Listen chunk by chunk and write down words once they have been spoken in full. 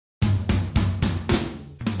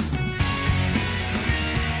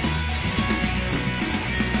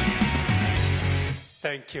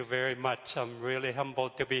Thank you very much. I'm really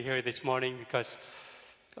humbled to be here this morning because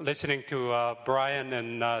listening to Brian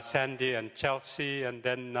and Sandy and Chelsea and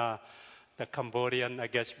then the Cambodian, I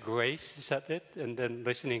guess, Grace, is that it? And then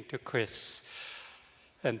listening to Chris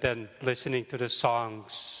and then listening to the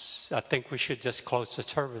songs. I think we should just close the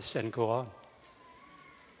service and go on.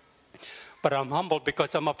 But I'm humbled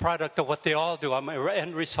because I'm a product of what they all do. I'm an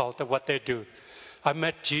end result of what they do. I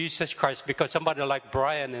met Jesus Christ because somebody like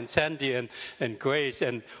Brian and Sandy and Grace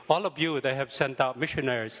and all of you that have sent out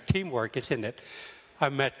missionaries, teamwork, isn't it? I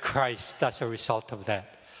met Christ as a result of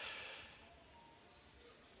that.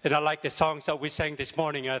 And I like the songs that we sang this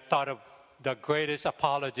morning. I thought of the greatest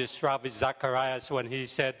apologist, Rabbi Zacharias, when he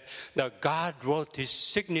said that God wrote his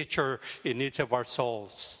signature in each of our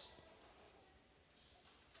souls.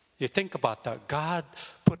 You think about that. God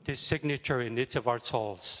put his signature in each of our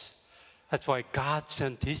souls. That's why God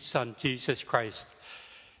sent his son, Jesus Christ,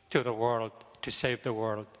 to the world to save the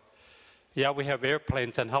world. Yeah, we have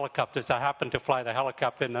airplanes and helicopters. I happened to fly the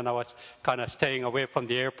helicopter, and I was kind of staying away from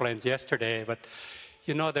the airplanes yesterday. But,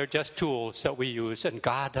 you know, they're just tools that we use. And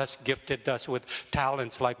God has gifted us with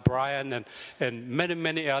talents like Brian and many,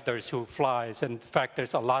 many others who flies. And in fact,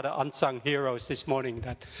 there's a lot of unsung heroes this morning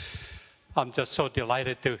that I'm just so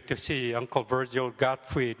delighted to see Uncle Virgil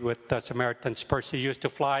Gottfried with the Samaritan Spurs. He used to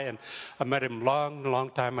fly, and I met him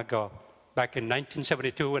long time ago, back in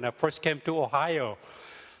 1972 when I first came to Ohio.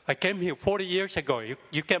 I came here 40 years ago.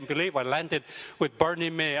 You can't believe I landed with Bernie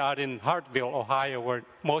Mae out in Hartville, Ohio, where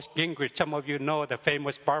most Gingrich, some of you know the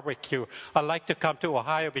famous barbecue. I like to come to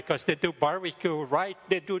Ohio because they do barbecue right.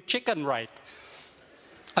 They do chicken right.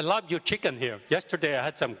 I love your chicken here. Yesterday I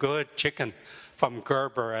had some good chicken from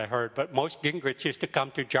Gerber, I heard. But most Gingrich used to come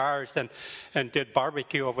to Jars and did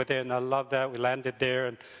barbecue over there, and I love that. We landed there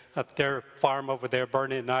and at their farm over there,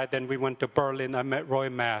 Bernie and I. Then we went to Berlin. I met Roy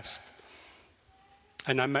Mast.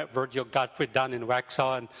 And I met Virgil Gottfried down in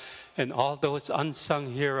Waxhaw and all those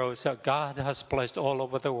unsung heroes that God has placed all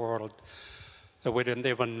over the world that we didn't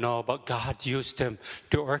even know, but God used them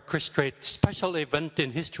to orchestrate special event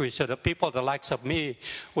in history so that people the likes of me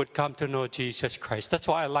would come to know Jesus Christ. That's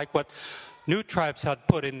why I like what New Tribes had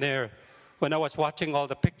put in there. When I was watching all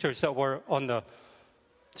the pictures that were on the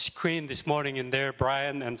screen this morning in there,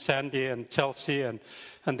 Brian and Sandy and Chelsea and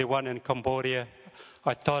the one in Cambodia,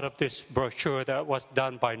 I thought of this brochure that was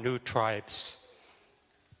done by New Tribes.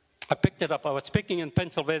 I picked it up. I was speaking in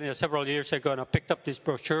Pennsylvania several years ago, and I picked up this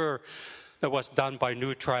brochure that was done by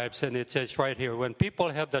New Tribes, and it says right here, when people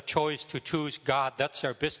have the choice to choose God, that's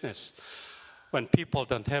their business. When people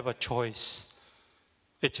don't have a choice,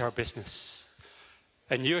 it's our business.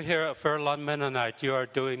 And you here at Fairlawn Mennonite, you are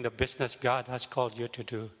doing the business God has called you to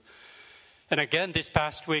do. And again, this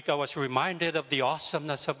past week, I was reminded of the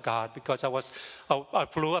awesomeness of God because I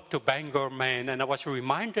flew up to Bangor, Maine, and I was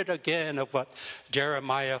reminded again of what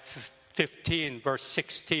Jeremiah 15, verse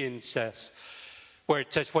 16 says, where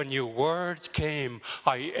it says, when your words came,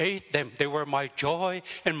 I ate them. They were my joy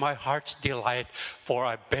and my heart's delight, for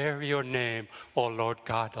I bear your name, O Lord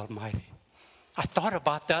God Almighty. I thought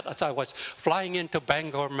about that as I was flying into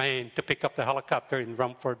Bangor, Maine to pick up the helicopter in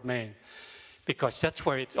Rumford, Maine. Because that's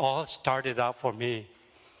where it all started out for me.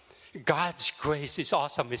 God's grace is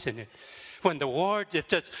awesome, isn't it? When the Word,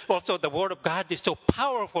 also the Word of God is so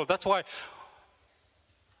powerful. That's why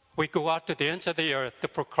we go out to the ends of the earth to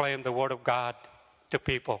proclaim the Word of God to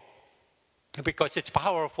people. Because it's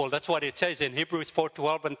powerful. That's what it says in Hebrews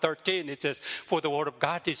 4:12 and 13. It says, for the word of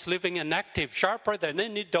God is living and active, sharper than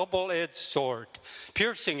any double-edged sword.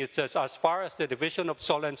 Piercing, it says, as far as the division of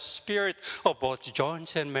soul and spirit, of both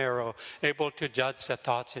joints and marrow, able to judge the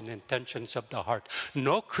thoughts and intentions of the heart.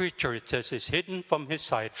 No creature, it says, is hidden from his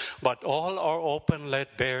sight, but all are open, laid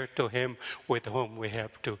bare to him with whom we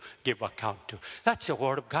have to give account to. That's the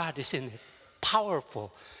word of God, isn't it?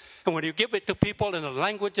 Powerful. And when you give it to people in the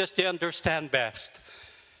languages they understand best,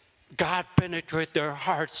 God penetrates their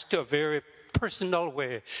hearts to a very personal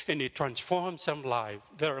way, and He transforms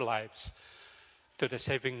their lives to the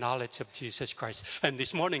saving knowledge of Jesus Christ. And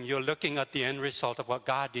this morning, you're looking at the end result of what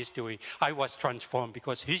God is doing. I was transformed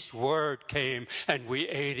because His Word came, and we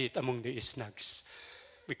ate it among the Isnags,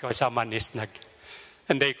 because I'm an Isnag.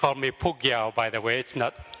 And they call me Pugyao, by the way. It's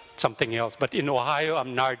not something else. But in Ohio,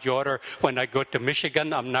 I'm Nard Yoder. When I go to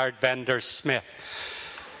Michigan, I'm Nard Vander Smith.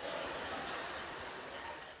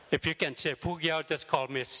 If you can say Pugyao, just call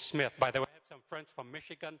me Smith. By the way, I have some friends from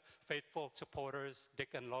Michigan, faithful supporters, Dick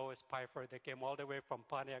and Lois Piper. They came all the way from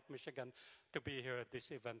Pontiac, Michigan to be here at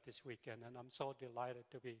this event this weekend. And I'm so delighted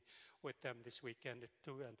to be with them this weekend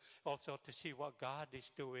too. And also to see what God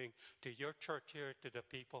is doing to your church here, to the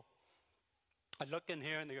people. I look in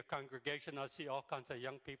here in the congregation, I see all kinds of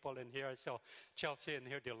young people in here. I saw Chelsea in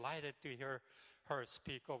here, delighted to hear her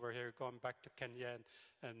speak over here, going back to Kenya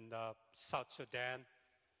and South Sudan,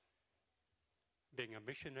 being a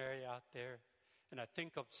missionary out there. And I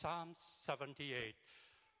think of Psalm 78,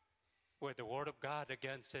 where the Word of God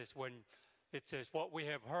again says, when it says, what we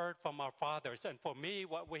have heard from our fathers, and for me,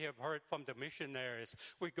 what we have heard from the missionaries,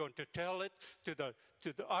 we're going to tell it to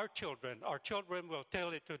our children. Our children will tell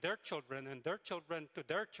it to their children, and their children to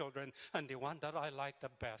their children, and the one that I like the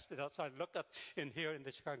best. As I look at in here in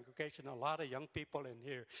this congregation, a lot of young people in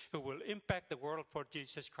here who will impact the world for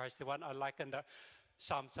Jesus Christ. The one I like in the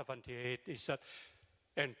Psalm 78 is that,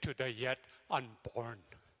 and to the yet unborn.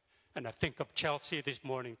 And I think of Chelsea this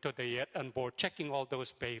morning, to the yet unborn, checking all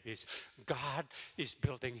those babies. God is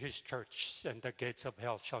building his church, and the gates of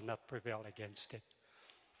hell shall not prevail against it.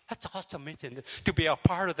 That's awesome, isn't it? To be a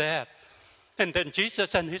part of that. And then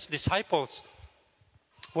Jesus and his disciples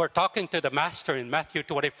were talking to the master in Matthew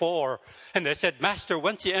 24. And they said, Master,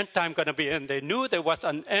 when's the end time going to be? And they knew there was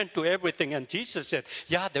an end to everything. And Jesus said,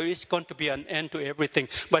 yeah, there is going to be an end to everything.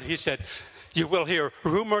 But he said, you will hear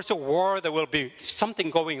rumors of war. There will be something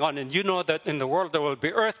going on. And you know that in the world there will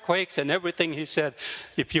be earthquakes and everything. He said,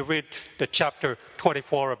 if you read the chapter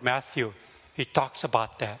 24 of Matthew, he talks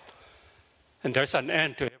about that. And there's an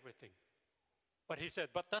end to everything. But he said,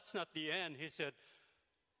 but that's not the end. He said,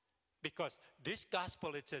 because this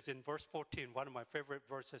gospel, it says in verse 14, one of my favorite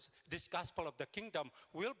verses, this gospel of the kingdom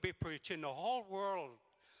will be preached in the whole world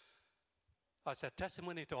as a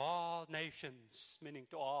testimony to all nations, meaning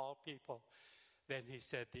to all people. Then he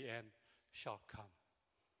said, the end shall come.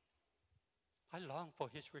 I long for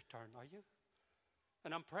his return, are you?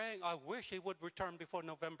 And I'm praying, I wish he would return before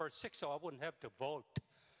November 6th so I wouldn't have to vote.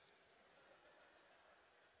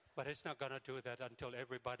 But it's not going to do that until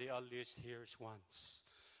everybody at least hears once.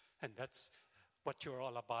 And that's what you're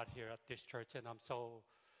all about here at this church. And I'm so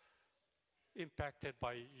impacted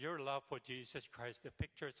by your love for Jesus Christ. The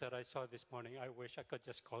pictures that I saw this morning, I wish I could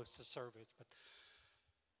just close the service. But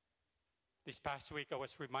this past week, I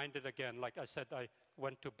was reminded again, like I said, I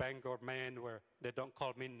went to Bangor, Maine, where they don't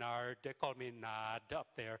call me Nard, they call me Nard up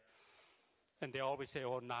there. And they always say,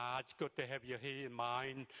 oh, Nard, it's good to have you here in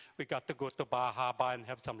mind. We got to go to Bahaba and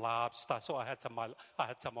have some lobster. So I had some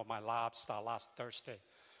of my lobster last Thursday.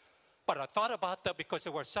 But I thought about that because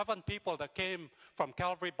there were 7 people that came from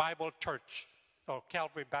Calvary Bible Church or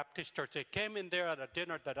Calvary Baptist Church. They came in there at a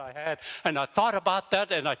dinner that I had, and I thought about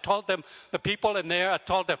that, and I told them, the people in there, I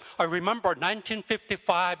told them, I remember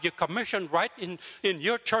 1955, you commissioned right in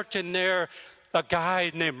your church in there a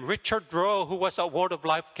guy named Richard Rowe, who was at Word of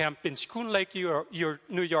Life camp in Schoon Lake, New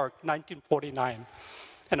York, 1949.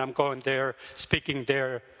 And I'm going there, speaking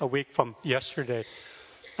there a week from yesterday.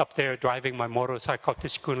 Up there driving my motorcycle to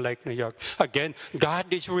Schoon Lake, New York. Again,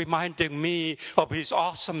 God is reminding me of his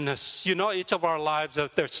awesomeness. You know, each of our lives,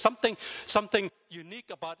 there's something unique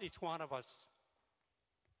about each one of us.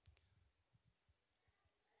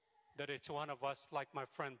 That each one of us, like my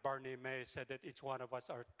friend Barney May said, that each one of us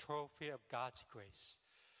are a trophy of God's grace.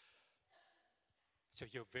 So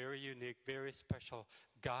you're very unique, very special.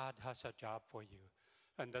 God has a job for you.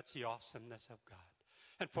 And that's the awesomeness of God.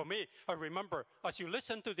 And for me, I remember, as you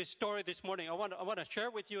listen to this story this morning, I want to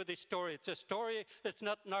share with you this story. It's a story, it's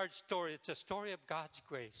not Nard's story, it's a story of God's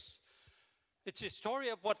grace. It's a story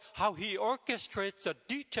of how he orchestrates the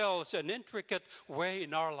details and intricate way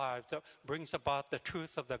in our lives that brings about the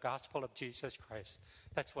truth of the gospel of Jesus Christ.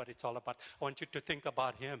 That's what it's all about. I want you to think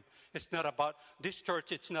about him. It's not about this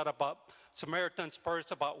church. It's not about Samaritan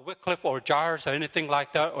Spurs, about Wycliffe or JARS or anything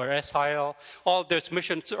like that, or SIL. All those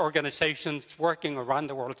missions organizations working around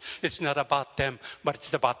the world. It's not about them, but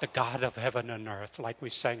it's about the God of heaven and earth, like we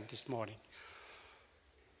sang this morning.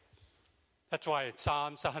 That's why in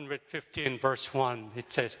Psalms 115, verse 1,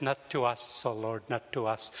 it says, not to us, O Lord, not to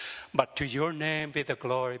us, but to your name be the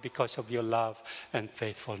glory because of your love and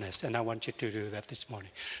faithfulness. And I want you to do that this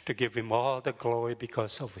morning, to give him all the glory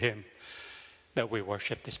because of him that we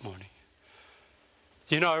worship this morning.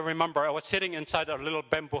 You know, I remember I was sitting inside a little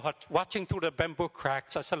bamboo hut, watching through the bamboo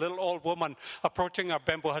cracks as a little old woman approaching our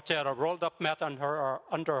bamboo hut. She had a rolled up mat on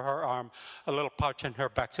under her arm, a little pouch in her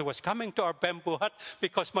back. She was coming to our bamboo hut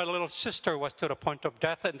because my little sister was to the point of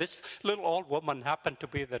death. And this little old woman happened to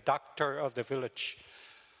be the doctor of the village.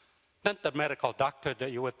 Not the medical doctor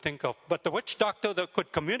that you would think of, but the witch doctor that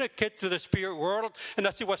could communicate to the spirit world. And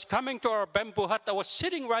as he was coming to our bamboo hut, I was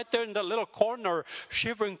sitting right there in the little corner,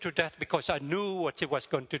 shivering to death because I knew what she was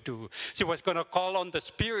going to do. She was going to call on the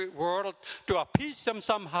spirit world to appease them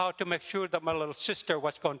somehow to make sure that my little sister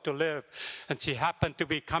was going to live. And she happened to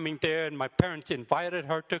be coming there, and my parents invited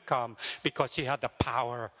her to come because she had the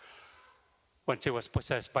power when she was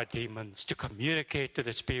possessed by demons to communicate to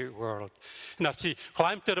the spirit world. And as she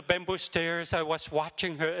climbed to the bamboo stairs, I was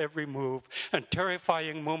watching her every move, and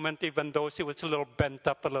terrifying moment, even though she was a little bent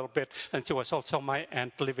up a little bit. And she was also my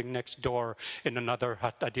aunt living next door in another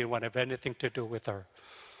hut. I didn't want to have anything to do with her.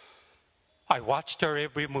 I watched her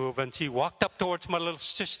every move, and she walked up towards my little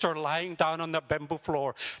sister lying down on the bamboo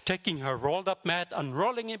floor, taking her rolled up mat,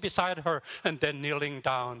 unrolling it beside her, and then kneeling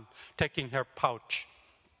down, taking her pouch.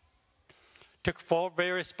 Took 4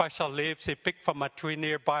 very special leaves he picked from a tree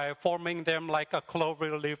nearby, forming them like a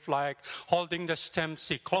clover leaf-like. Holding the stems,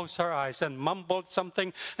 he closed her eyes and mumbled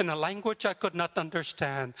something in a language I could not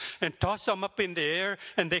understand, and tossed them up in the air,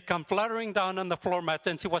 and they come fluttering down on the floor mat.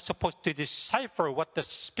 And she was supposed to decipher what the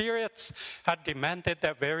spirits had demanded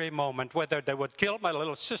that very moment, whether they would kill my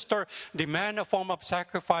little sister, demand a form of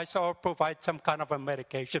sacrifice, or provide some kind of a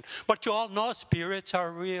medication. But you all know spirits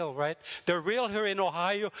are real, right? They're real here in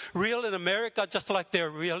Ohio, real in America, just like they're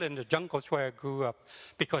real in the jungles where I grew up,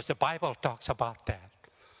 because the Bible talks about that.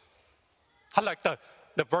 I like the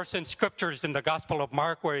verse in scriptures in the Gospel of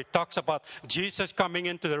Mark where it talks about Jesus coming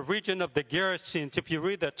into the region of the Gerasenes. If you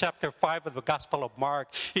read the chapter 5 of the Gospel of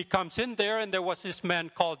Mark, he comes in there, and there was this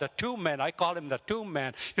man called the Tomb Man. I call him the Tomb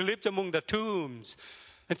Man. He lives among the tombs.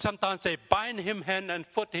 And sometimes they bind him hand and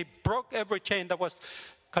foot. He broke every chain that was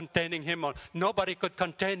containing him. Nobody could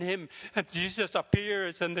contain him. And Jesus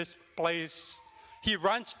appears in this place. He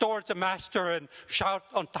runs towards the master and shouts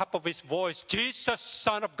on top of his voice, "Jesus,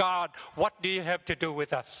 Son of God, what do you have to do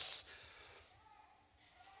with us?"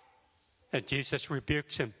 And Jesus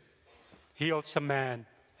rebukes him, heals the man,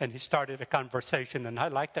 and he started a conversation. And I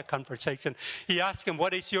like that conversation. He asked him,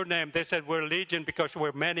 "What is your name?" They said, "We're legion because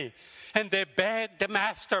we're many." And they begged the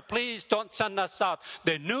master, "Please don't send us out."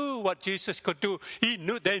 They knew what Jesus could do.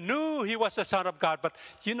 They knew he was the Son of God. But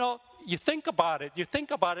you think about it. You think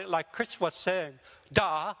about it like Chris was saying.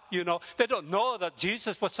 They don't know that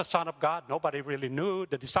Jesus was the Son of God. Nobody really knew.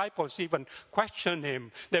 The disciples even questioned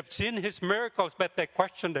him. They've seen his miracles, but they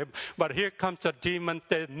questioned him. But here comes the demon.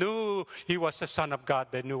 They knew he was the Son of God.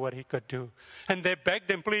 They knew what he could do. And they begged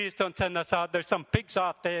him, "Please don't send us out. There's some pigs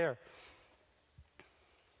out there.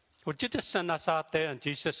 Would you just send us out there?" And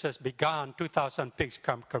Jesus says, "Be gone." 2,000 pigs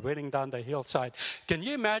come careening down the hillside. Can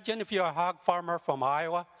you imagine if you're a hog farmer from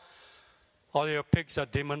Iowa? All your pigs are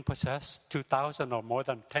demon-possessed, 2,000 or more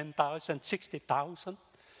than 10,000, 60,000.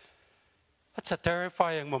 That's a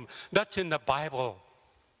terrifying moment. That's in the Bible.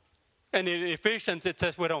 And in Ephesians, it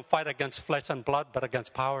says we don't fight against flesh and blood, but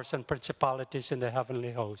against powers and principalities in the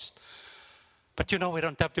heavenly host. But we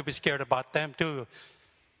don't have to be scared about them too.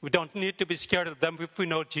 We don't need to be scared of them if we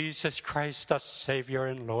know Jesus Christ as Savior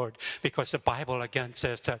and Lord. Because the Bible again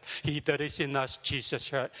says that he that is in us,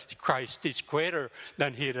 Jesus Christ, is greater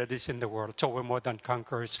than he that is in the world. So we're more than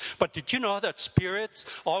conquerors. But did you know that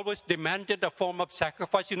spirits always demanded a form of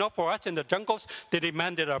sacrifice? For us in the jungles, they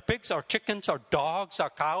demanded our pigs, our chickens, our dogs, our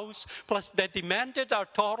cows. Plus they demanded our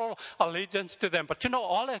total allegiance to them. But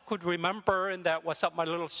all I could remember in that was that my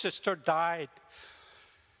little sister died.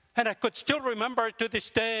 And I could still remember to this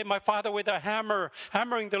day my father with a hammer,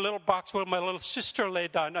 hammering the little box where my little sister lay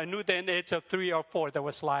down. I knew then at the age of 3 or 4 there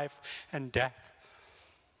was life and death.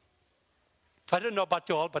 I don't know about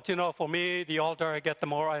you all, but for me, the older I get, the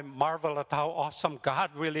more I marvel at how awesome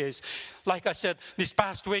God really is. Like I said, this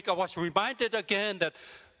past week I was reminded again that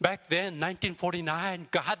back then, 1949,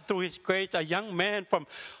 God, through his grace, a young man from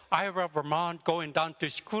Ira, Vermont, going down to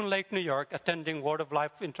Schoon Lake, New York, attending Word of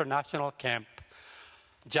Life International Camp.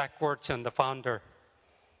 Jack Wurtson, the founder.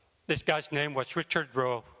 This guy's name was Richard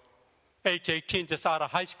Rowe. Age 18, just out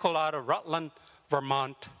of high school, out of Rutland,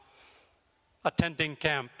 Vermont, attending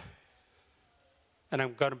camp. And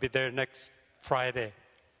I'm going to be there next Friday.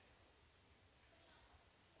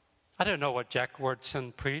 I don't know what Jack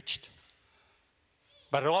Wurtson preached.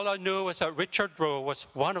 But all I knew was that Richard Rowe was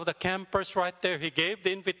one of the campers right there. He gave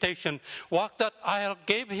the invitation, walked that aisle,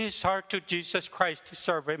 gave his heart to Jesus Christ to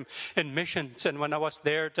serve him in missions. And when I was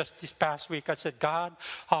there just this past week, I said, "God,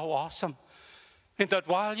 how awesome." And that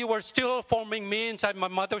while you were still forming me inside my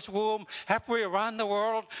mother's womb, halfway around the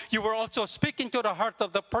world, you were also speaking to the heart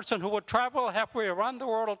of the person who would travel halfway around the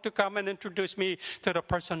world to come and introduce me to the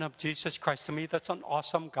person of Jesus Christ. To me, that's an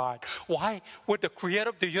awesome God. Why would the creator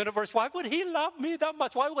of the universe, why would he love me that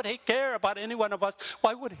much? Why would he care about any one of us?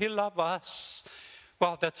 Why would he love us?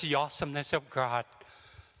 Well, that's the awesomeness of God.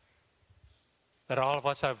 That all of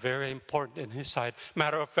us are very important in his sight.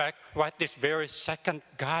 Matter of fact, right this very second,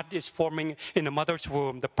 God is forming in the mother's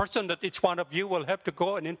womb. The person that each one of you will have to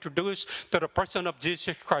go and introduce to the person of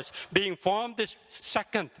Jesus Christ, being formed this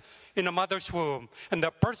second in the mother's womb. And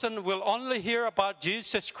the person will only hear about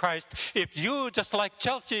Jesus Christ if you, just like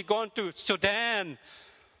Chelsea, going to Sudan,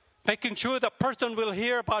 making sure the person will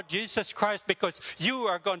hear about Jesus Christ because you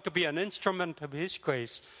are going to be an instrument of his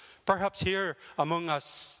grace. Perhaps here among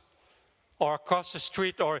us, or across the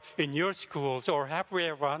street, or in your schools, or halfway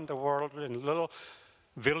around the world in a little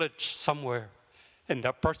village somewhere. And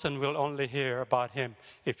that person will only hear about him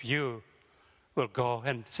if you will go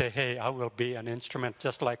and say, hey, I will be an instrument,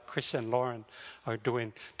 just like Chris and Lauren are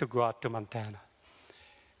doing to go out to Montana.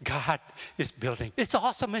 God is building. It's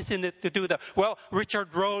awesome, isn't it, to do that? Well,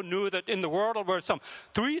 Richard Rowe knew that in the world there were some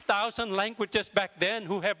 3,000 languages back then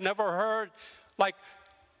who have never heard, like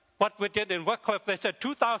what we did in Wycliffe. They said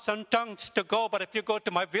 2,000 tongues to go, but if you go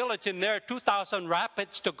to my village in there, 2,000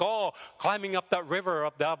 rapids to go, climbing up that river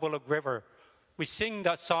of the Abulug River. We sing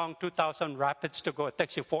that song, 2,000 rapids to go. It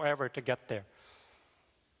takes you forever to get there.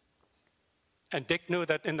 And Dick knew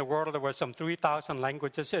that in the world there were some 3,000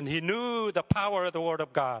 languages, and he knew the power of the Word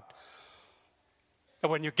of God. And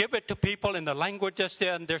when you give it to people in the languages they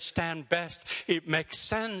understand best, it makes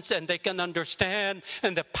sense and they can understand.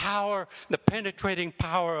 And the power, the penetrating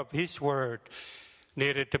power of his word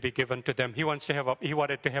needed to be given to them. He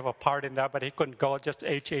wanted to have a part in that, but he couldn't go just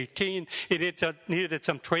age 18. He needed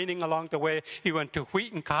some training along the way. He went to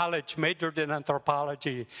Wheaton College, majored in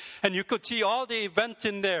anthropology. And you could see all the events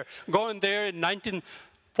in there, going there in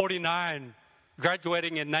 1949.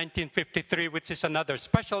 Graduating in 1953, which is another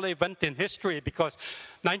special event in history because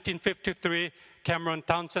 1953, Cameron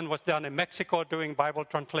Townsend was down in Mexico doing Bible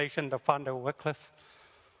translation, the founder of Wycliffe.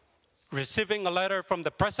 Receiving a letter from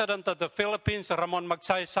the president of the Philippines, Ramon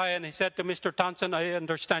Magsaysay, and he said to Mr. Townsend, I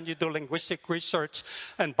understand you do linguistic research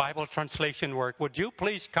and Bible translation work. Would you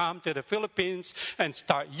please come to the Philippines and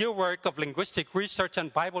start your work of linguistic research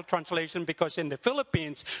and Bible translation? Because in the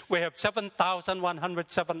Philippines, we have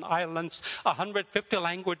 7,107 islands, 150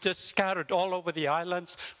 languages scattered all over the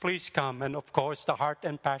islands. Please come. And of course, the heart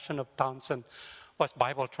and passion of Townsend was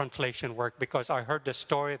Bible translation work, because I heard the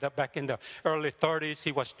story that back in the early 30s,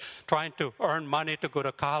 he was trying to earn money to go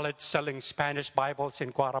to college selling Spanish Bibles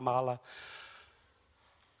in Guatemala.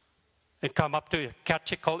 And come up to a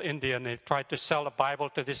Kachikal Indian and tried to sell a Bible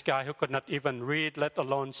to this guy who could not even read, let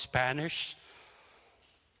alone Spanish.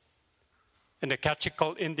 And the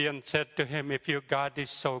Kachikal Indian said to him, if your God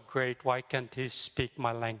is so great, why can't he speak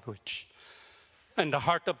my language? And the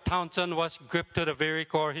heart of Townsend was gripped to the very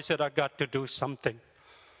core. He said, I got to do something.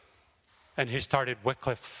 And he started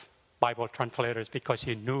Wycliffe Bible Translators because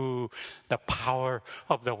he knew the power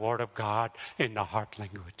of the Word of God in the heart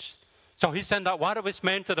language. So he sent out one of his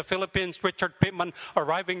men to the Philippines, Richard Pittman,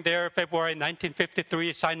 arriving there February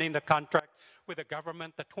 1953, signing the contract with the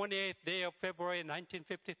government the 28th day of February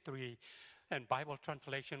 1953. And Bible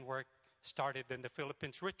translation work started in the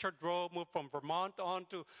Philippines. Richard Rowe moved from Vermont on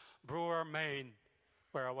to Brewer, Maine,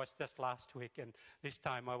 where I was just last week. And this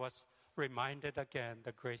time I was reminded again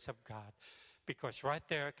the grace of God. Because right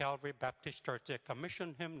there at Calvary Baptist Church, they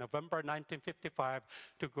commissioned him November 1955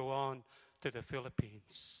 to go on to the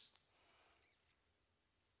Philippines.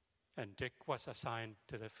 And Dick was assigned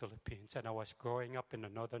to the Philippines, and I was growing up in the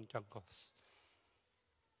northern jungles.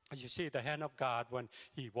 You see the hand of God, when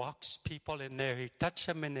he walks people in there, he touches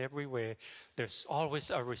them in every way. There's always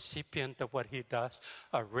a recipient of what he does,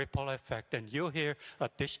 a ripple effect. And you here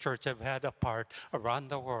at this church have had a part around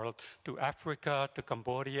the world, to Africa, to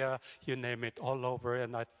Cambodia, you name it, all over.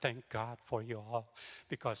 And I thank God for you all,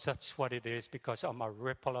 because that's what it is, because I'm a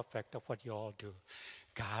ripple effect of what you all do.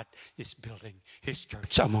 God is building his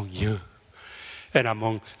church among you and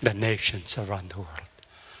among the nations around the world.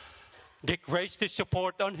 Dick raised his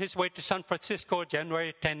support on his way to San Francisco,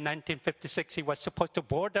 January 10, 1956. He was supposed to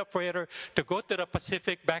board a freighter to go to the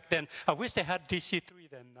Pacific back then. I wish they had DC-3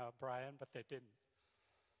 then, Brian, but they didn't.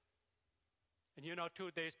 And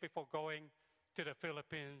 2 days before going to the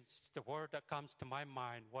Philippines, the word that comes to my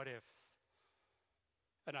mind, what if?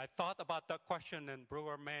 And I thought about that question in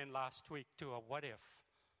Brewer, Maine last week too, what if?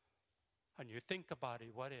 And you think about it,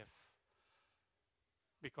 what if?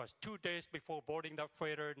 because 2 days before boarding that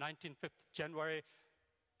freighter, January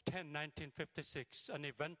 10, 1956, an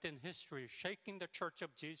event in history shaking the Church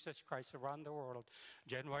of Jesus Christ around the world.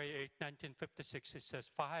 January 8, 1956, it says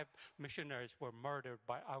 5 missionaries were murdered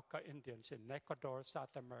by Auca Indians in Ecuador, South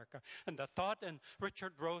America. And the thought in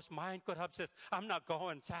Richard Rowe's mind could have said, I'm not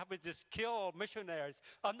going. Savages kill missionaries.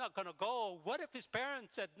 I'm not going to go. What if his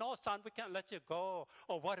parents said, no, son, we can't let you go?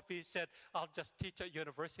 Or what if he said, I'll just teach at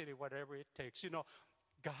university, whatever it takes. You know,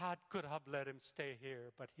 God could have let him stay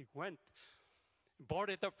here, but he went.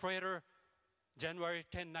 Boarded the freighter, January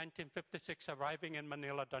 10, 1956, arriving in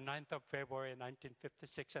Manila the 9th of February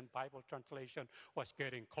 1956, and Bible translation was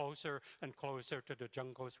getting closer and closer to the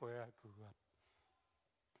jungles where I grew up.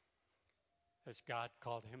 As God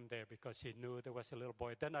called him there because he knew there was a little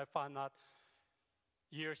boy. Then I found out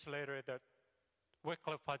years later that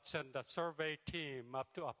Wycliffe had sent a survey team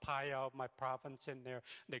up to Pugyao, my province in there.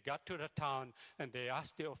 They got to the town and they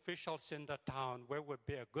asked the officials in the town where would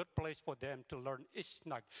be a good place for them to learn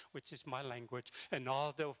Isnag, which is my language. And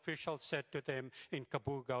all the officials said to them in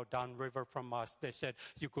Pugyao, downriver from us, they said,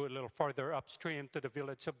 you go a little further upstream to the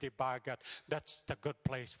village of Dibagat. That's the good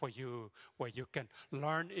place for you, where you can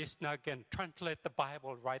learn Isnag and translate the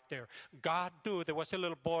Bible right there. God knew there was a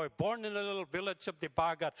little boy born in a little village of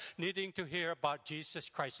Dibagat needing to hear about Jesus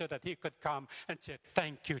Christ so that he could come and say,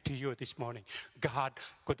 thank you to you this morning. God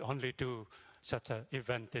could only do such an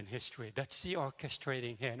event in history. That's the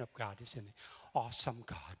orchestrating hand of God, isn't it? Awesome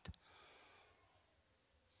God.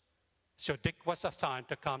 So Dick was assigned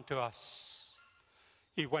to come to us.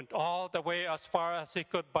 He went all the way as far as he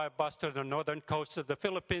could by bus to the northern coast of the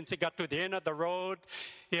Philippines. He got to the end of the road.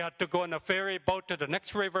 He had to go on a ferry boat to the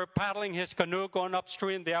next river, paddling his canoe, going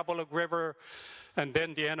upstream the Abalug River, and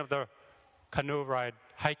then the end of the canoe ride,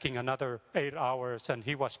 hiking another 8 hours, and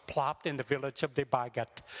he was plopped in the village of Dibagat.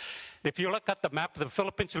 If you look at the map of the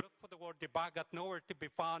Philippines, you look for the word Dibagat, nowhere to be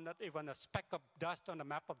found, not even a speck of dust on the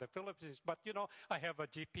map of the Philippines. But, you know, I have a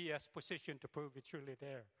GPS position to prove it's really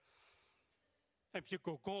there. If you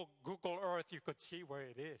go Google Earth, you could see where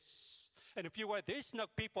it is. And if you were the Isnag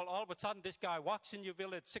people, all of a sudden this guy walks in your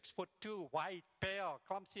village, 6'2", white, pale,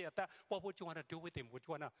 clumsy at that. What would you want to do with him? Would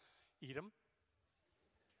you want to eat him?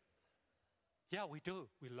 Yeah, we do.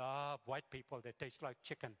 We love white people. They taste like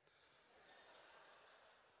chicken.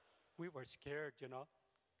 We were scared, you know.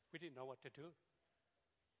 We didn't know what to do.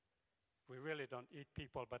 We really don't eat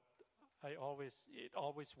people, but it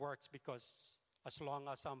always works because as long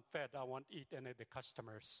as I'm fed, I won't eat any of the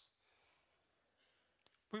customers.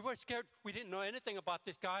 We were scared. We didn't know anything about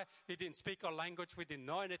this guy. He didn't speak our language. We didn't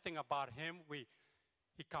know anything about him.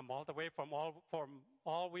 He come all the way from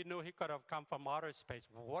all we knew, he could have come from outer space.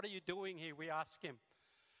 What are you doing here? We asked him.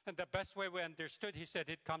 And the best way we understood, he said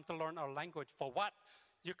he'd come to learn our language. For what?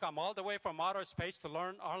 You come all the way from outer space to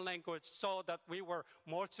learn our language, so that we were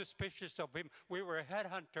more suspicious of him. We were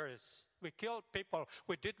headhunters. We killed people.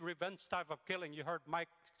 We did revenge type of killing. You heard Mike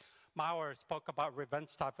Maurer spoke about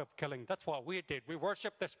revenge type of killing. That's what we did. We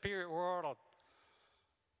worshiped the spirit world.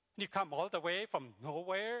 You come all the way from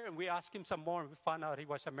nowhere, and we asked him some more, and we found out he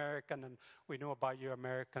was American, and we knew about you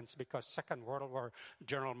Americans because Second World War,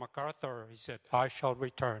 General MacArthur, he said, I shall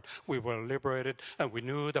return. We were liberated, and we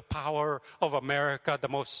knew the power of America, the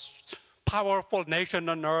most powerful nation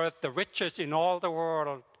on earth, the richest in all the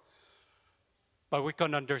world. But we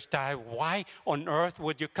couldn't understand why on earth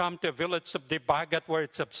would you come to a village of Dibagat where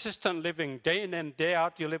it's subsistent living, day in and day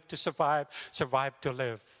out, you live to survive to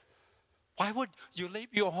live. Why would you leave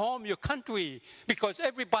your home, your country? Because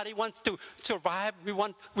everybody wants to survive. We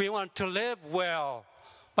want to live well.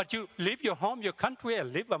 But you leave your home, your country,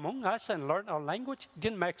 and live among us and learn our language? It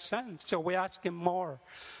didn't make sense. So we asked him more.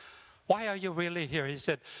 Why are you really here? He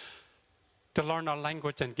said, to learn our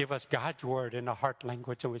language and give us God's word in our heart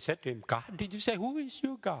language. And we said to him, God, did you say, who is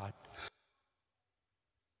your God?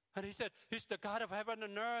 And he said, he's the God of heaven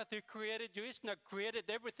and earth. He created you. He's not created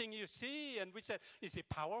everything you see. And we said, is he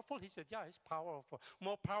powerful? He said, yeah, he's powerful.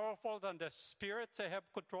 More powerful than the spirits that have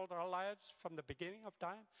controlled our lives from the beginning of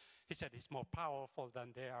time. He said, he's more powerful than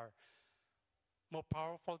they are. More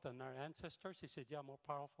powerful than our ancestors? He said, yeah, more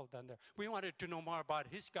powerful than them. We wanted to know more about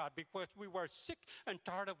his God because we were sick and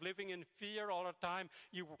tired of living in fear all the time.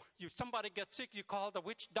 Somebody gets sick, you call the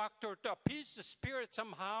witch doctor to appease the spirit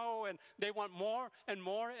somehow, and they want more and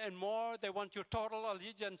more and more. They want your total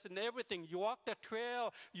allegiance and everything. You walk the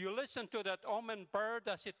trail, you listen to that omen bird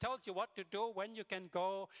as it tells you what to do, when you can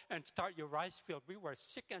go and start your rice field. We were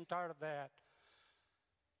sick and tired of that.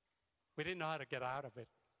 We didn't know how to get out of it.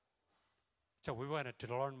 So we wanted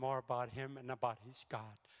to learn more about him and about his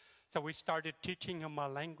God. So we started teaching him our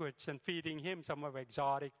language and feeding him some of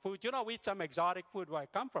exotic food. You know, we eat some exotic food where I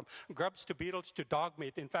come from. Grubs to beetles to dog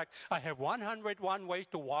meat. In fact, I have 101 ways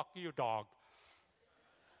to walk your dog.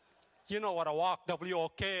 You know what a walk,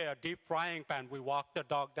 W-O-K, a deep frying pan. We walk the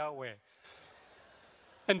dog that way.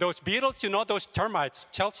 And those beetles, you know, those termites,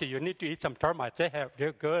 Chelsea, you need to eat some termites.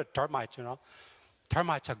 They're good, termites, you know.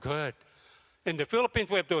 Termites are good. In the Philippines,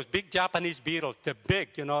 we have those big Japanese beetles. They're big,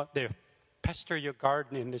 you know, they pester your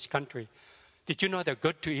garden in this country. Did you know they're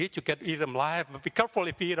good to eat? You can eat them live, but be careful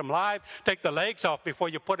if you eat them live. Take the legs off before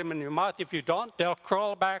you put them in your mouth. If you don't, they'll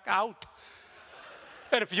crawl back out.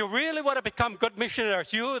 And if you really want to become good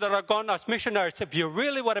missionaries, you that are going as missionaries, if you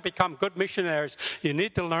really want to become good missionaries, you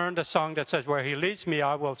need to learn the song that says, where he leads me,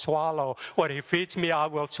 I will swallow. Where he feeds me, I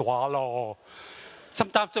will swallow.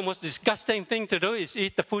 Sometimes the most disgusting thing to do is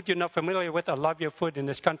eat the food you're not familiar with. I love your food in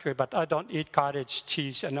this country, but I don't eat cottage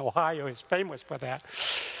cheese, and Ohio is famous for that.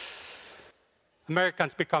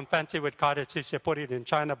 Americans become fancy with cottage cheese. They put it in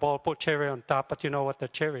China bowl, put cherry on top, but you know what the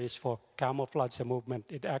cherry is for? Camouflage the movement.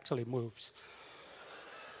 It actually moves.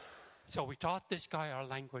 So we taught this guy our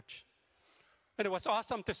language. And it was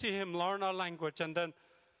awesome to see him learn our language. And then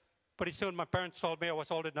pretty soon my parents told me I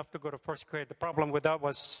was old enough to go to first grade. The problem with that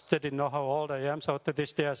was they didn't know how old I am. So to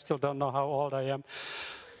this day, I still don't know how old I am.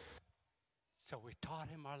 So we taught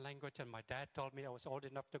him our language, and my dad told me I was old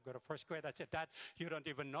enough to go to first grade. I said, Dad, you don't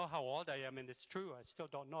even know how old I am, and it's true. I still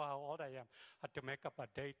don't know how old I am. I had to make up a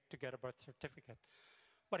date to get a birth certificate.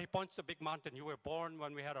 But he points to a big mountain. You were born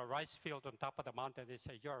when we had a rice field on top of the mountain. He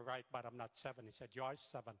said, you're right, but I'm not 7. He said, you are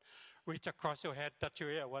 7. Reach across your head, touch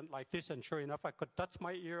your ear. I went like this, and sure enough, I could touch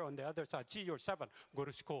my ear on the other side. See, you're 7. Go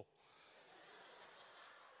to school.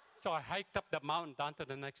 So I hiked up the mountain down to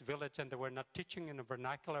the next village, and they were not teaching in the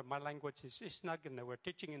vernacular. My language is Isnag, and they were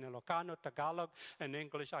teaching in Ilocano, Tagalog, and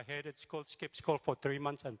English. I hated school, skipped school for 3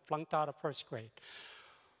 months, and flunked out of first grade.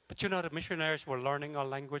 But you know, the missionaries were learning our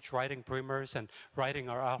language, writing primers and writing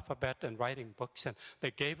our alphabet and writing books. And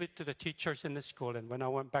they gave it to the teachers in the school. And when I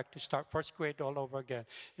went back to start first grade all over again,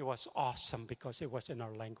 it was awesome because it was in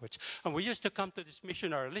our language. And we used to come to this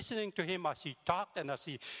missionary, listening to him as he talked and as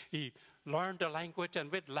he learned the language.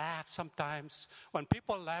 And we'd laugh sometimes. When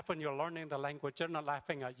people laugh when you're learning the language, they're not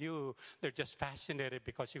laughing at you. They're just fascinated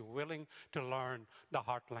because you're willing to learn the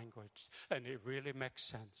heart language. And it really makes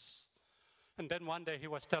sense. And then one day he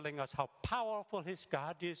was telling us how powerful his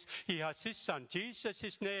God is. He has his son, Jesus,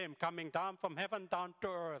 his name, coming down from heaven down to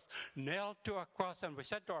earth, nailed to a cross. And we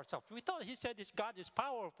said to ourselves, we thought he said his God is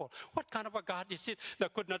powerful. What kind of a God is it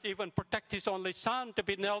that could not even protect his only son to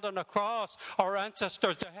be nailed on a cross? Our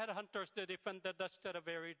ancestors, the headhunters, they defended us to the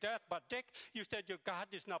very death. But Dick, you said your God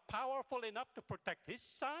is not powerful enough to protect his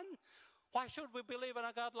son? Why should we believe in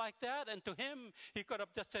a God like that? And to him, he could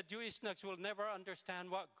have just said, you Eastnugs will never understand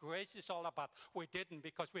what grace is all about. We didn't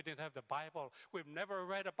because we didn't have the Bible. We've never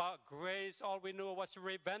read about grace. All we knew was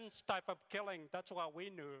revenge type of killing. That's what we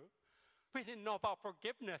knew. We didn't know about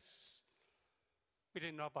forgiveness. We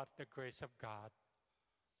didn't know about the grace of God.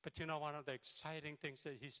 But you know, one of the exciting things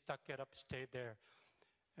that he stuck it up, stayed there.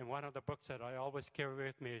 And one of the books that I always carry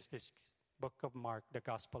with me is this book of Mark, the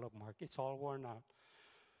Gospel of Mark. It's all worn out.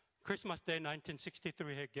 Christmas Day,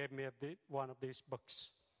 1963, he gave me one of these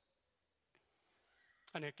books.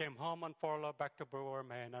 And he came home on furlough back to Brewer,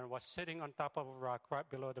 Maine, and was sitting on top of a rock right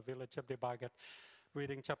below the village of Dibagat,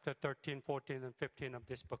 reading chapter 13, 14, and 15 of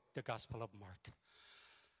this book, the Gospel of Mark.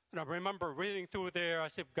 And I remember reading through there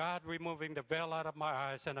as if God removing the veil out of my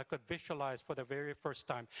eyes, and I could visualize for the very first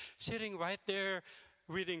time, sitting right there,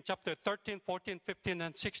 reading chapter 13, 14, 15,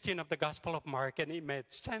 and 16 of the Gospel of Mark, and it made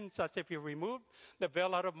sense as if you removed the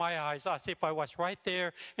veil out of my eyes, as if I was right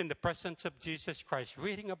there in the presence of Jesus Christ,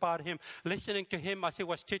 reading about him, listening to him as he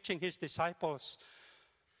was teaching his disciples.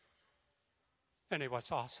 And it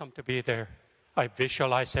was awesome to be there. I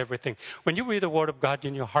visualize everything. When you read the Word of God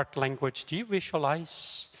in your heart language, do you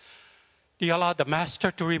visualize? Do you allow the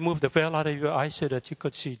Master to remove the veil out of your eyes so that you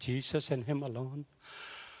could see Jesus and him alone?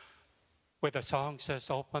 Where the song says,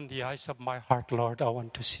 open the eyes of my heart, Lord, I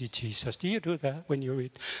want to see Jesus. Do you do that when you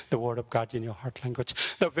read the Word of God in your heart language?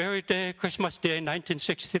 The very day, Christmas Day,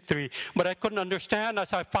 1963, but I couldn't understand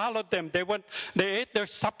as I followed them. They ate their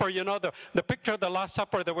supper, you know, the picture of the Last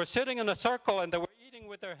Supper. They were sitting in a circle and they were eating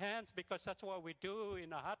with their hands because that's what we do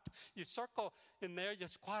in a hut. You circle in there, you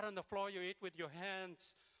squat on the floor, you eat with your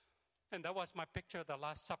hands. And that was my picture of the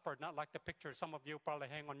Last Supper, not like the picture some of you probably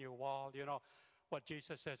hang on your wall, you know. What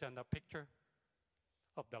Jesus says in the picture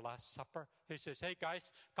of the Last Supper. He says, hey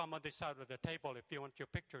guys, come on this side of the table if you want your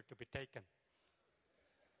picture to be taken.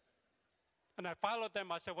 And I followed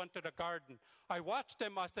them as I went to the garden. I watched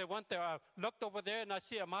them as they went there. I looked over there and I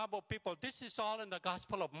see a mob of people. This is all in the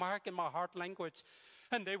Gospel of Mark in my heart language.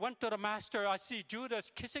 And they went to the master. I see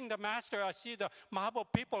Judas kissing the master. I see the mob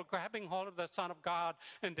of people grabbing hold of the Son of God.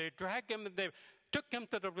 And they dragged him and they took him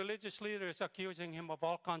to the religious leaders, accusing him of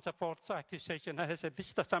all kinds of false accusations. And I said,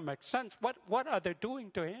 this doesn't make sense. What are they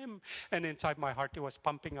doing to him? And inside my heart, it was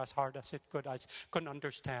pumping as hard as it could. I couldn't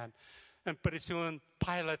understand. And pretty soon,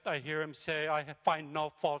 Pilate, I hear him say, I find no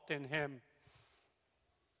fault in him.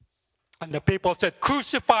 And the people said,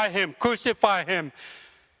 crucify him, crucify him.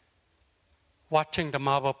 Watching the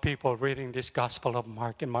mob of people reading this Gospel of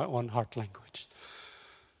Mark in my own heart language.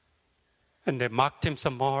 And they mocked him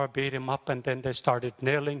some more, beat him up, and then they started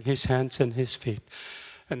nailing his hands and his feet.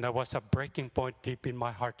 And there was a breaking point deep in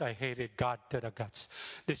my heart. I hated God to the guts.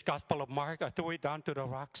 This Gospel of Mark, I threw it down to the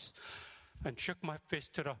rocks and shook my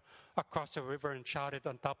fist across the river and shouted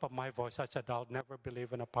on top of my voice. I said, I'll never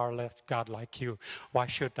believe in a powerless God like you. Why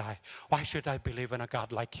should I? Why should I believe in a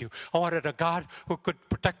God like you? I wanted a God who could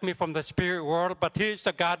protect me from the spirit world, but he's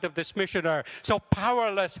the God of this missionary, so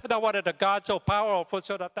powerless. And I wanted a God so powerful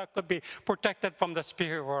so that I could be protected from the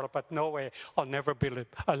spirit world, but no way. I'll never believe.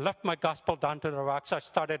 I left my gospel down to the rocks. I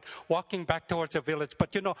started walking back towards the village.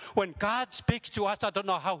 But you know, when God speaks to us, I don't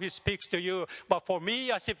know how he speaks to you, but for me,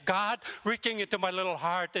 as if God reaching into my little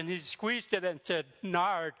heart and he squeezed it and said,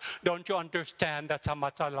 Nard, don't you understand? That's how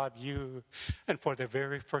much I love you. And for the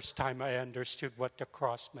very first time, I understood what the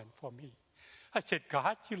cross meant for me. I said,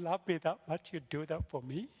 God, you love me that much? You'd do that for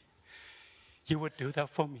me? You would do that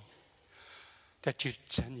for me? That you'd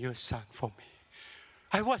send your son for me?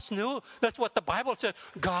 I was new. That's what the Bible says.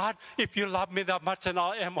 God, if you love me that much and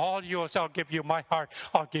I am all yours, I'll give you my heart.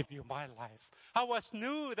 I'll give you my life. I was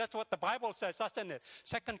new. That's what the Bible says, doesn't it?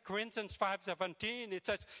 2 Corinthians 5:17, it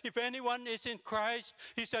says, if anyone is in Christ,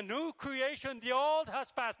 he's a new creation. The old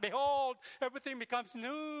has passed. Behold, everything becomes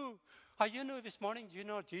new. Are you new this morning? Do you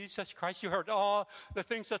know Jesus Christ? You heard all the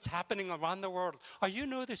things that's happening around the world. Are you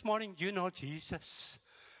new this morning? Do you know Jesus?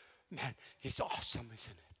 Man, he's awesome,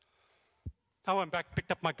 isn't it? I went back,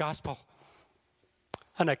 picked up my gospel,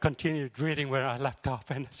 and I continued reading where I left off,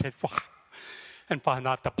 and I said, wow. And found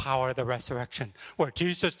out the power of the resurrection. Where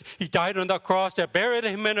Jesus, he died on the cross, they buried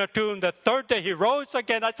him in a tomb. The third day he rose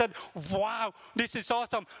again. I said, wow, this is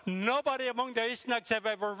awesome. Nobody among the Isnaks have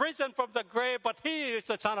ever risen from the grave, but he is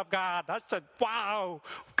the Son of God. I said, wow,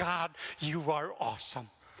 God, you are awesome.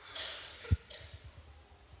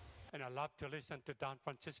 And I love to listen to Don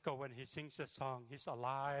Francisco when he sings the song, he's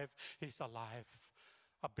alive, he's alive.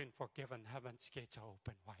 I've been forgiven, heaven's gates are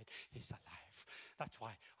open wide. He's alive. That's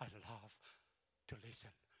why I love to listen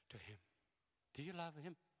to him. Do you love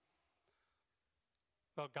him?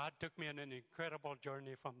 Well, God took me on an incredible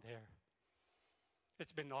journey from there.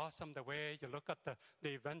 It's been awesome the way you look at the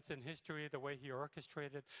events in history, the way he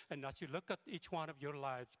orchestrated. And as you look at each one of your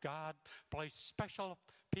lives, God placed special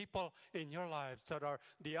people in your lives that are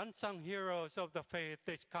the unsung heroes of the faith.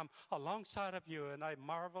 They come alongside of you. And I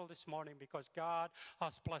marvel this morning because God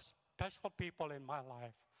has placed special people in my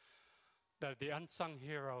life. They're the unsung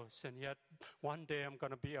heroes, and yet one day I'm going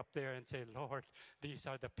to be up there and say, Lord, these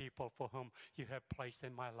are the people for whom you have placed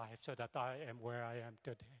in my life so that I am where I am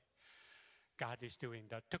today. God is doing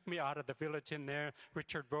that. Took me out of the village in there.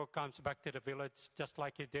 Richard Rowe comes back to the village just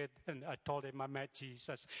like he did, and I told him I met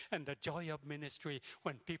Jesus. And the joy of ministry,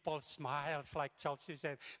 when people smile, like Chelsea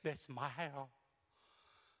said, they smile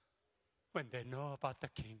when they know about the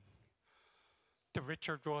King. To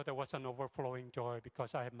Richard Rowe, there was an overflowing joy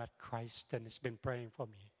because I had met Christ and he's been praying for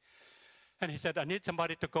me. And he said, I need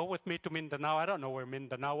somebody to go with me to Mindanao. I don't know where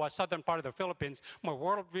Mindanao was, southern part of the Philippines. My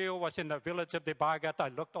worldview was in the village of Dibagat. I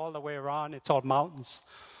looked all the way around. It's all mountains.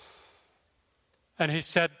 And he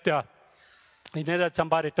said he needed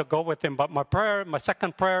somebody to go with him. But my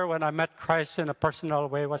second prayer when I met Christ in a personal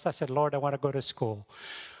way was, I said, Lord, I want to go to school.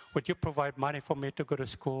 Would you provide money for me to go to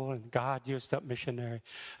school? And God used that missionary.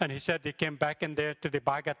 And he said he came back in there to the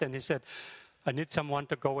Bagat and he said, I need someone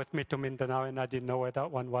to go with me to Mindanao. And I didn't know where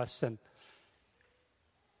that one was. And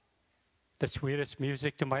the sweetest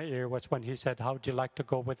music to my ear was when he said, how would you like to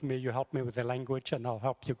go with me? You help me with the language and I'll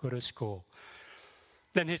help you go to school.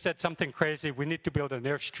 Then he said something crazy. We need to build an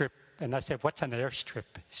airstrip. And I said, what's an airstrip?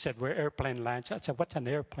 He said, where airplane lands. I said, what's an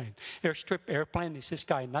airplane? Airstrip, airplane? Is this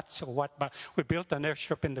guy nuts or what? But we built an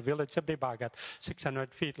airstrip in the village of Dibagat,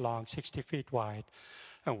 600 feet long, 60 feet wide.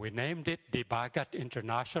 And we named it Dibagat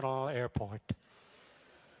International Airport.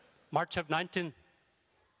 March of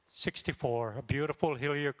 1964, a beautiful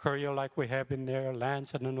heliocourier like we have in there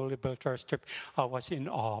lands on a newly built airstrip. I was in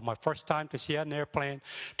awe. My first time to see an airplane,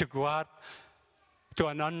 to go out to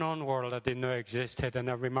an unknown world I didn't know existed. And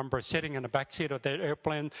I remember sitting in the back seat of that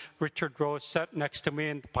airplane. Richard Rose sat next to me,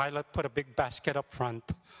 and the pilot put a big basket up front.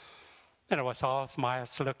 And I was all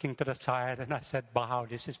smiles looking to the side, and I said, wow,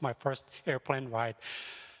 this is my first airplane ride.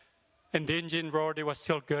 And the engine roared, it was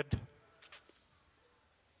still good.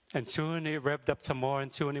 And soon it revved up some more,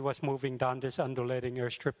 and soon it was moving down this undulating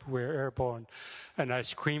airstrip. We were airborne. And I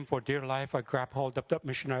screamed for dear life. I grabbed hold of the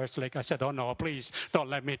missionary's leg. I said, oh no, please, don't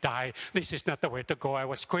let me die. This is not the way to go. I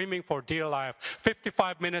was screaming for dear life.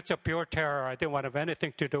 55 minutes of pure terror. I didn't want to have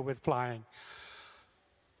anything to do with flying.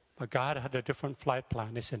 But God had a different flight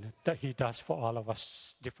plan, isn't it? That He does for all of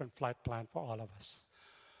us. Different flight plan for all of us.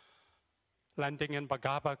 Landing in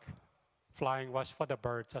Bagabag, flying was for the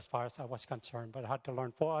birds as far as I was concerned, but I had to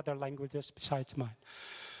learn 4 other languages besides mine.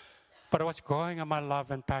 But I was growing in my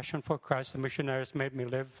love and passion for Christ. The missionaries made me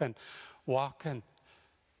live and walk and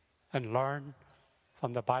learn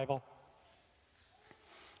from the Bible.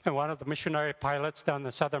 And one of the missionary pilots down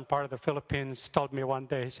the southern part of the Philippines told me one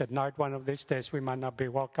day, he said, Nard, one of these days we might not be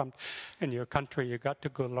welcomed in your country. You got to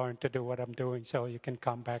go learn to do what I'm doing so you can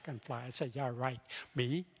come back and fly. I said, yeah, right.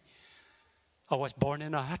 Me? I was born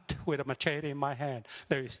in a hut with a machete in my hand.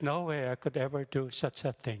 There is no way I could ever do such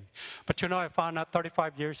a thing. But you know, I found out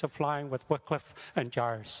 35 years of flying with Wycliffe and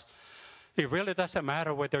Jars. It really doesn't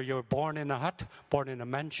matter whether you're born in a hut, born in a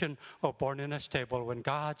mansion, or born in a stable. When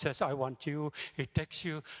God says, I want you, He takes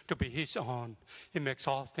you to be His own. He makes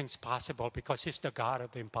all things possible because He's the God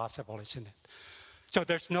of the impossible, isn't it? So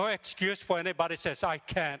there's no excuse for anybody who says, I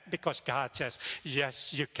can't, because God says,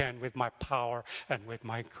 yes, you can with my power and with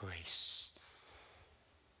my grace.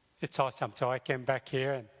 It's awesome. So I came back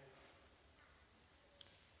here and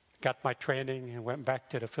got my training and went back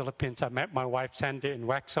to the Philippines. I met my wife, Sandy, in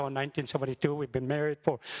Waxhaw in 1972. We've been married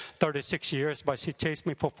for 36 years, but she chased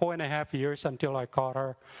me for 4.5 years until I caught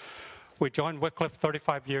her. We joined Wycliffe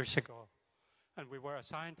 35 years ago, and we were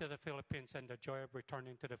assigned to the Philippines, and the joy of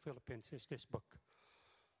returning to the Philippines is this book,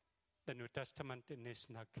 the New Testament in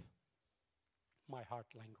Nisnag, my heart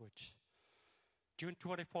language. June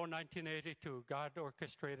 24, 1982, God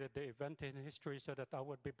orchestrated the event in history so that I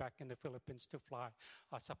would be back in the Philippines to fly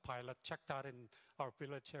as a pilot, checked out in our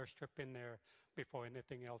village airstrip in there before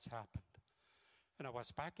anything else happened. And I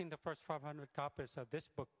was packing the first 500 copies of this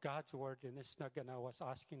book, God's Word in Nisnag, and I was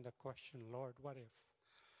asking the question, Lord, what if?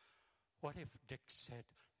 What if Dick said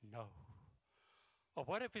no? Or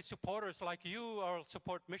what if his supporters like you or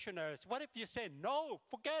support missionaries? What if you say, no,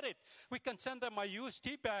 forget it. We can send them my used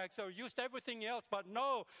tea bags or used everything else. But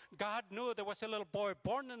no, God knew there was a little boy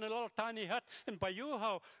born in a little tiny hut in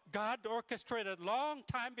Pugyao. God orchestrated long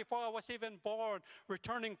time before I was even born,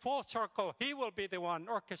 returning full circle. He will be the one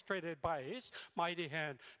orchestrated by His mighty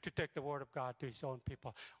hand to take the word of God to His own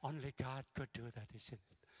people. Only God could do that, isn't it?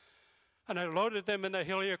 And I loaded them in a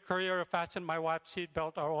Hillier Courier, fastened my wife's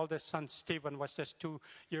seatbelt. Our oldest son, Stephen, was just 2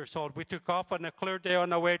 years old. We took off on a clear day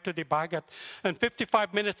on our way to the Bagat. And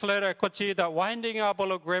 55 minutes later, I could see the winding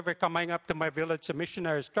Abolog River coming up to my village. The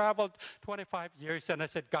missionaries traveled 25 years. And I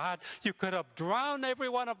said, God, you could have drowned every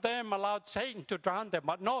one of them, allowed Satan to drown them.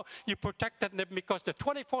 But no, you protected them because the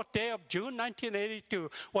 24th day of June, 1982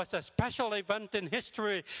 was a special event in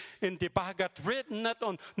history in the Bagat, written not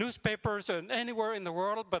on newspapers or anywhere in the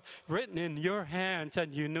world, but written in your hands,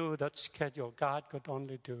 and you knew that schedule. God could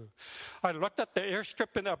only do. I looked at the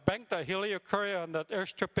airstrip in the bank, the Hillier Courier, and that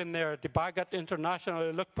airstrip in there, the Bagat International.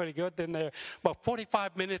 It looked pretty good in there. About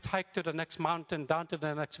 45 minutes hike to the next mountain, down to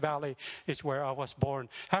the next valley is where I was born.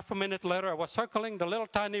 Half a minute later, I was circling the little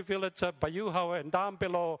tiny village of Pugyao, and down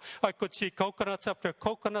below, I could see coconuts after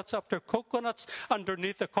coconuts after coconuts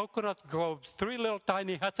underneath the coconut groves. 3 little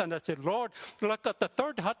tiny huts, and I said, Lord, look at the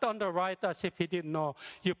third hut on the right, as if He didn't know.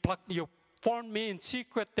 You formed me in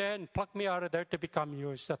secret there and plucked me out of there to become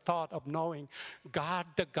yours. The thought of knowing God,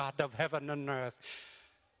 the God of heaven and earth,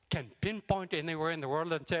 can pinpoint anywhere in the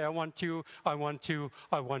world and say, I want you, I want you,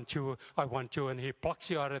 I want you, I want you. And He plucks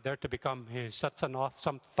you out of there to become His. Such an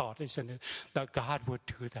awesome thought, isn't it? That God would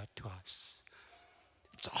do that to us.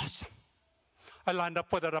 It's awesome. I lined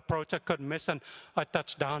up with an approach I couldn't miss, and I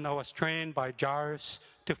touched down. I was trained by Jars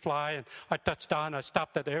to fly, and I touched down. I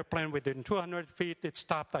stopped that airplane within 200 feet. It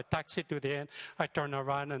stopped. I taxied to the end. I turned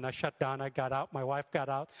around, and I shut down. I got out. My wife got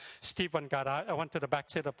out. Stephen got out. I went to the back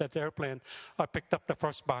seat of that airplane. I picked up the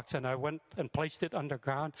first box, and I went and placed it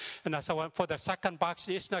underground. And as I went for the second box,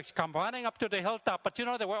 the Isnags come running up to the hilltop. But, you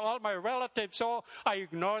know, they were all my relatives, so I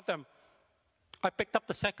ignored them. I picked up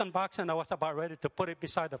the second box, and I was about ready to put it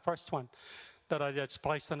beside the first one that I just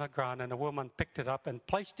placed on the ground, and a woman picked it up and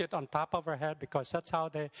placed it on top of her head because that's how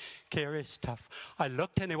they carry stuff. I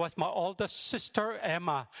looked, and it was my oldest sister,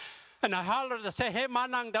 Emma. And I hollered to say, hey,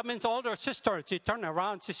 Manang, that means older sister. She turned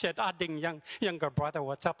around. She said, Ading, younger brother,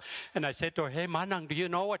 what's up? And I said to her, hey, Manang, do you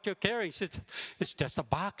know what you're carrying? She said, it's just a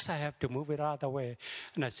box. I have to move it out of the way.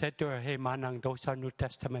 And I said to her, hey, Manang, those are New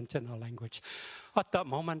Testaments in our language. At that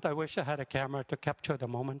moment, I wish I had a camera to capture the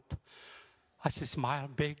moment. As she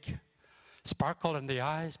smiled big, sparkle in the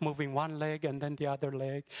eyes, moving one leg and then the other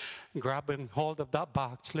leg, grabbing hold of that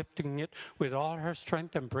box, lifting it with all her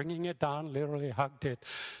strength and bringing it down, literally hugged it.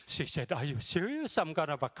 She said, are you serious? I'm going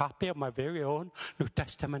to have a copy of my very own New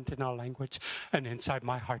Testament in our language. And inside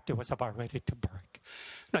my heart, it was about ready to break.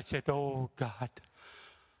 And I said, oh, God,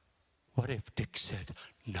 what if Dick said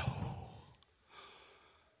no?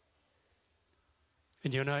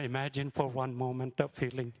 And imagine for one moment the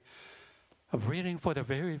feeling of reading for the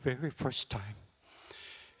very, very first time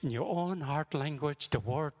in your own heart language, the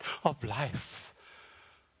word of life,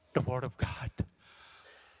 the word of God,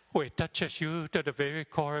 where it touches you to the very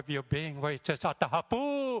core of your being, where it says,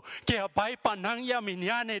 Atahapu, kiabay panang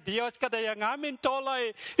yaminyane, Dios kadayang amin tolay,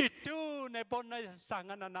 itu nebonay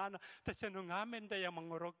sangananana, tasinungamin dayang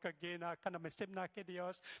mangurog kagina, kanamisim na ki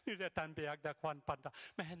Dios, nidatan biag da kwan panda.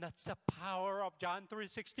 Man, that's the power of John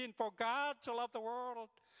 3:16. For God so loved the world,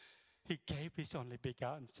 He gave His only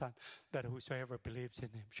begotten Son, that whosoever believes in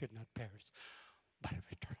Him should not perish, but have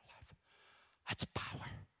eternal life. That's power.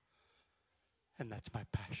 And that's my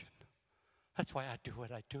passion. That's why I do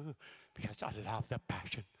what I do, because I love the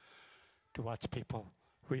passion to watch people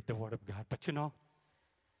read the Word of God. But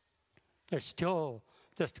there's still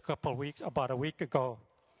just about a week ago,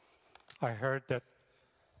 I heard that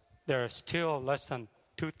there are still less than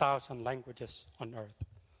 2,000 languages on earth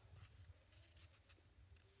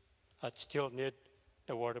that still need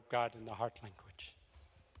the Word of God in the heart language.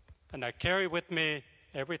 And I carry with me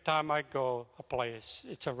every time I go a place,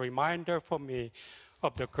 it's a reminder for me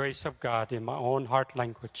of the grace of God in my own heart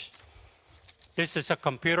language. This is a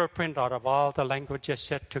computer printout of all the languages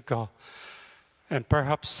yet to go. And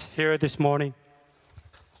perhaps here this morning,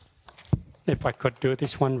 if I could do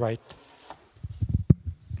this one right.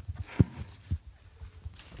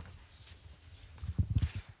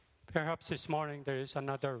 Perhaps this morning there is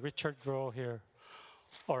another Richard Rowe here,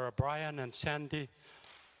 or a Brian and Sandy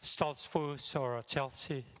Stoltzfus, or a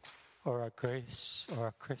Chelsea, or a Grace, or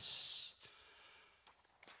a Chris,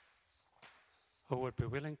 who would be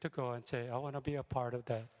willing to go and say, I want to be a part of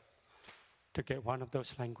that, to get one of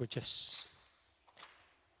those languages,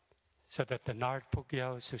 so that the Nard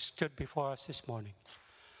Pugyaos who stood before us this morning,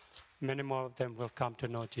 many more of them will come to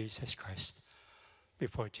know Jesus Christ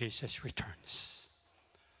before Jesus returns.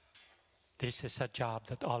 This is a job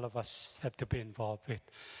that all of us have to be involved with,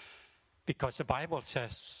 because the Bible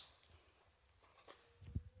says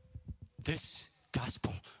this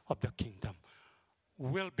gospel of the kingdom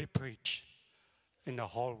will be preached in the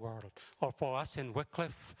whole world. Or for us in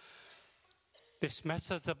Wycliffe, this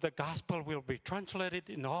message of the gospel will be translated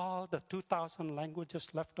in all the 2,000 languages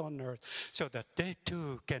left on earth, so that they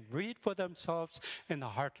too can read for themselves in the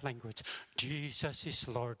heart language, Jesus is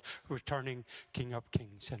Lord, returning King of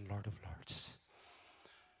Kings and Lord of Lords.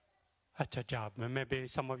 That's a job. Maybe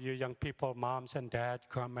some of you young people, moms and dads,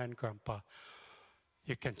 grandma and grandpa,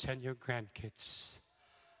 you can send your grandkids.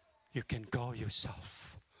 You can go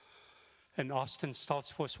yourself. And Austin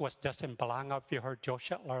Stoltzfus was just in Balanga. If you heard Joe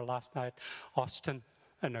Shetler last night, Austin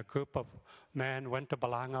and a group of men went to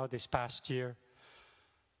Balanga this past year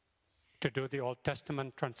to do the Old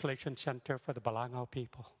Testament Translation Center for the Balanga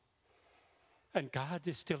people. And God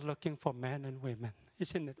is still looking for men and women.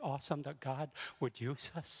 Isn't it awesome that God would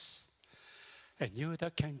use us? And you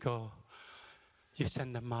that can go, you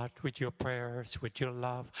send them out with your prayers, with your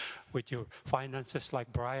love, with your finances,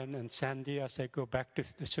 like Brian and Sandy as they go back to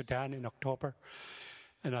the Sudan in October.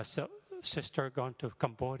 And as a sister going to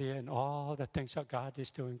Cambodia, and all the things that God is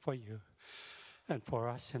doing for you. And for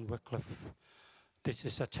us in Wycliffe, this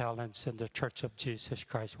is a challenge, and the Church of Jesus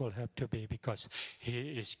Christ will have to be, because He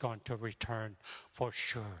is going to return for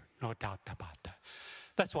sure, no doubt about that.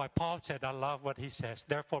 That's why Paul said, I love what he says.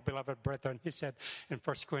 Therefore, beloved brethren, he said in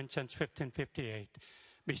 1 Corinthians 15:58,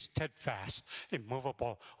 be steadfast,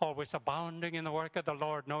 immovable, always abounding in the work of the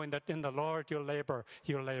Lord, knowing that in the Lord you labor.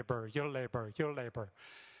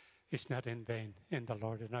 It's not in vain in the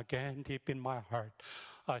Lord. And again, deep in my heart,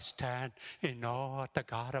 I stand in awe of the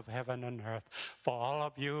God of heaven and earth. For all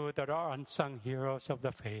of you that are unsung heroes of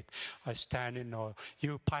the faith, I stand in awe.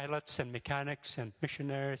 You pilots and mechanics and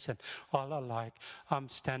missionaries and all alike, I'm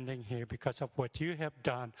standing here because of what you have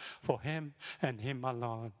done for Him and Him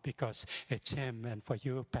alone, because it's Him and for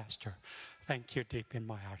you, Pastor. Thank you deep in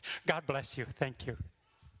my heart. God bless you. Thank you.